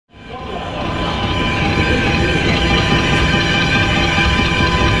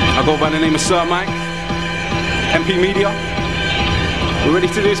by the name of Sir Mike, MP Media. You ready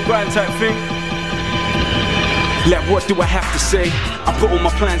to do this grind type thing? Like, what do I have to say? I put all my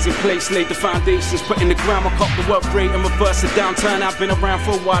plans in place, laid the foundations, put in the ground, I caught the work rate and reverse the downturn. I've been around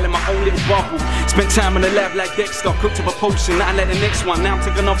for a while in my own little bubble. Spent time in the lab like Dexter, cooked up a potion, now I let the next one. Now I'm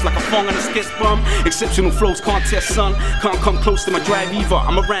taking off like a thong on a sketch bum. Exceptional flows, can't test son, can't come close to my drive either.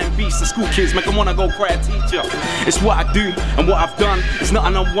 I'm a rhyme beast, the school kids make them wanna go cry a teacher. It's what I do and what I've done, it's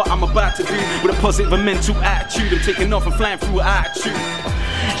nothing on what I'm about to do. With a positive and mental attitude, I'm taking off and flying through an attitude.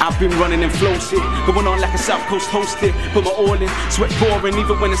 I've been running in flow shit, going on like a South Coast host it. Put my all in, sweat pouring,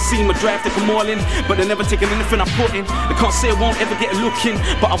 even when I see my draft, they come all in. But they're never taking anything I put in. They can't say I won't ever get a look in,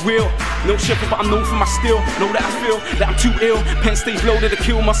 but I will. No shepherd, but I'm known for my skill. Know that I feel that I'm too ill. Pen stage loaded to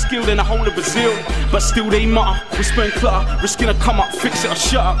kill my skill in the whole of Brazil. But still they mutter, whispering clutter, risking a come up, fix it or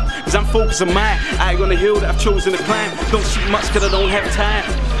shut up. Cause I'm focused on mine, I ain't on the hill that I've chosen to climb. Don't shoot much cause I don't have time.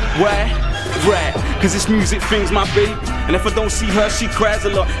 Why? Right, cause this music thing's my baby. And if I don't see her, she cries a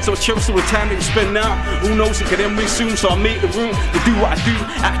lot. So I cherish all the time that we spend now. Who knows, it could end real soon. So I make the room to do what I do.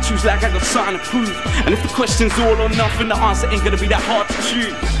 I choose like I got something to prove. And if the question's all or nothing, the answer ain't gonna be that hard to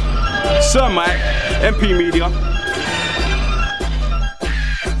choose. Sir Mike, MP Media.